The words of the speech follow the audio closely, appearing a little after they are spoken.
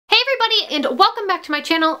and welcome back to my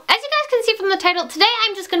channel. As you guys can see from the title, today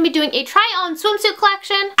I'm just going to be doing a try-on swimsuit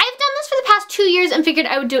collection. I've done this for the past 2 years and figured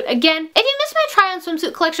I would do it again. If you missed my try-on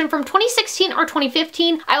swimsuit collection from 2016 or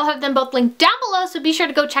 2015, I will have them both linked down below, so be sure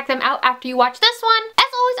to go check them out after you watch this one.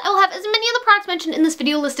 As always, I will have as many of the products mentioned in this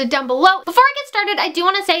video listed down below. Before I get started, I do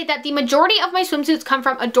want to say that the majority of my swimsuits come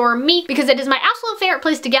from Adore Me because it is my absolute favorite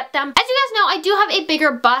place to get them. As you guys know, I do have a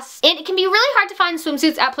bigger bust, and it can be really hard to find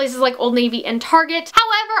swimsuits at places like Old Navy and Target.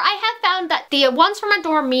 However, I have found that the ones from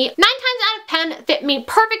Adore Me 9 times out of 10 fit me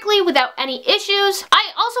perfectly without any issues. I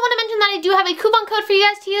also want to mention that I do have a coupon code for you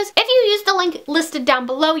guys to use. If you use the link listed down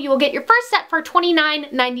below, you will get your first set for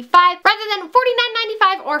 $29.95 rather than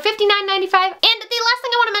 $49.95 or $59.95. And the last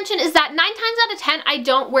thing I want to mention is that 9 times out of 10 I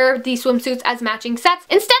don't wear the swimsuits as matching sets.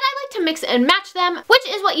 Instead, I like to mix and match them, which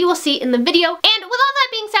is what you will see in the video. And with all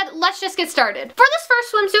that being said, let's just get started. For this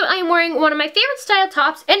first swimsuit, I am wearing one of my favorite style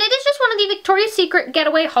tops, and it is just one of the Victoria's Secret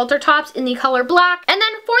Getaway halter tops in the color black. And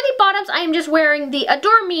then for the bottoms, I am just wearing the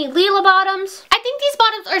Adore Me Lila bottoms. I think these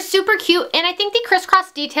bottoms are super cute, and I think the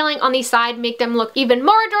crisscross detailing on the side make them look even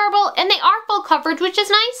more adorable, and they are full coverage, which is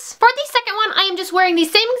nice. For the second one, I am just wearing the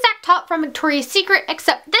same exact top from Victoria's Secret,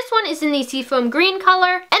 except this one is in the seafoam green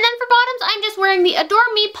color. And then for bottoms, I'm just wearing the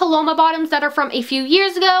Adore Me Paloma bottoms that are from a few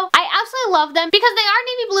years ago. I absolutely love them because they are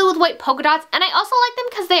navy blue with white polka dots, and I also like them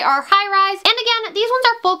because they are high-rise. And again, these ones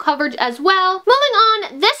are full coverage as well. Moving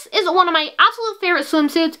on, this is one of my absolute favorite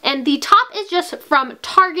swimsuits, and the top is just from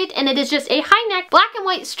Target, and it is just a high neck black and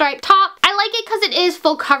white striped top. I like it because it is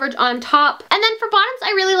full coverage on top. And then for bottoms,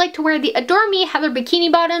 I really like to wear the Adore Me Heather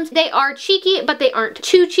Bikini bottoms. They are cheeky, but they aren't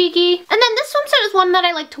too cheeky. And then this swimsuit is one that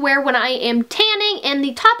I like to wear when I am tanning, and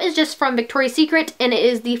the top is just from Victoria's Secret, and it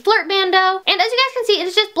is the Flirt Bandeau. And as you guys can see, it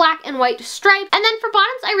is just black and white stripe. And then for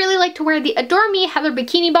bottoms, I really like to wear the Adore Me Heather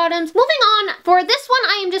Bikini bottoms. Moving on, for this one,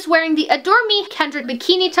 I am just wearing the Adore Me Kendrick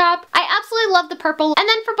Bikini top. I absolutely love the purple. And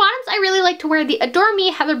then for bottoms, I really like to wear the Adore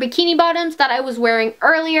Me Heather Bikini bottoms that I was wearing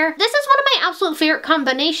earlier. This is one of my absolute favorite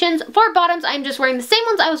combinations. For bottoms, I'm just wearing the same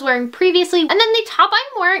ones I was wearing previously. And then the top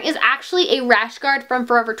I'm wearing is actually a rash guard from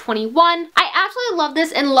Forever 21. I absolutely love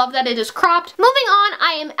this and love that it is cropped. Moving on,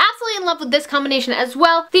 I am absolutely in love with this combination as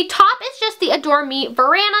well. The top is just the Adore Me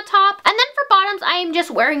Verana top. And then for bottoms, I am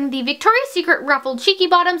just wearing the Victoria's Secret ruffled cheeky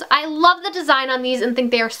bottoms. I love the design on these and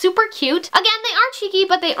think they are super cute. Again, they are cheeky,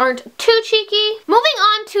 but they aren't too cheeky. Moving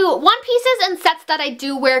on to one pieces and sets that I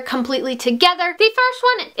do wear completely together. The first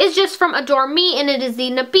one is just from Adore Me, and it is the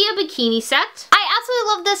Nabia Bikini set. I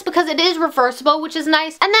absolutely love this because it is reversible, which is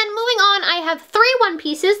nice. And then moving on, I have 3 one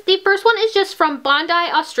pieces. The first one is just from Bondi,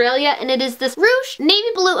 Australia, and it is this ruched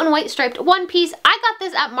navy blue and white striped one piece. I got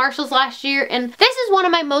this at Marshall's last year, and this is one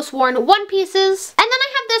of my most worn one pieces. And then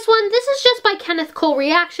I have this one. This is just by Kenneth Cole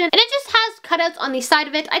Reaction, and it just has cutouts on the side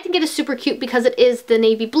of it. I think it is super cute because it is the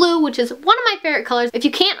navy blue, which is one of my favorite colors, if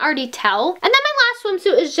you can't already tell. And then my last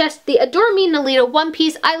swimsuit is just the Adore Me Nolita one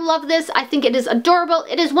piece. I love this. I think it is adorable.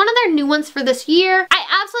 It is one of their new ones for this year. I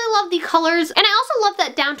absolutely love the colors, and I also love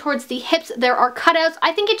that down towards the hips there are cutouts.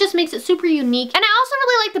 I think it just makes it super unique, and I also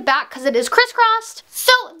really like the back because it is crisscrossed.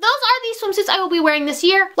 So those are the swimsuits I will be wearing this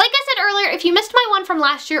year. Like I said earlier, if you missed my one from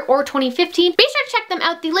last year or 2015, be sure to check them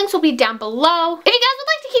out. The links will be down below. If you guys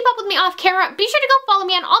would like to keep up with me off camera, be sure to go follow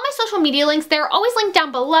me on all my social media links. They're always linked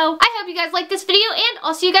down below. I hope you guys liked this video, and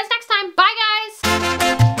I'll see you guys next time. Bye, guys!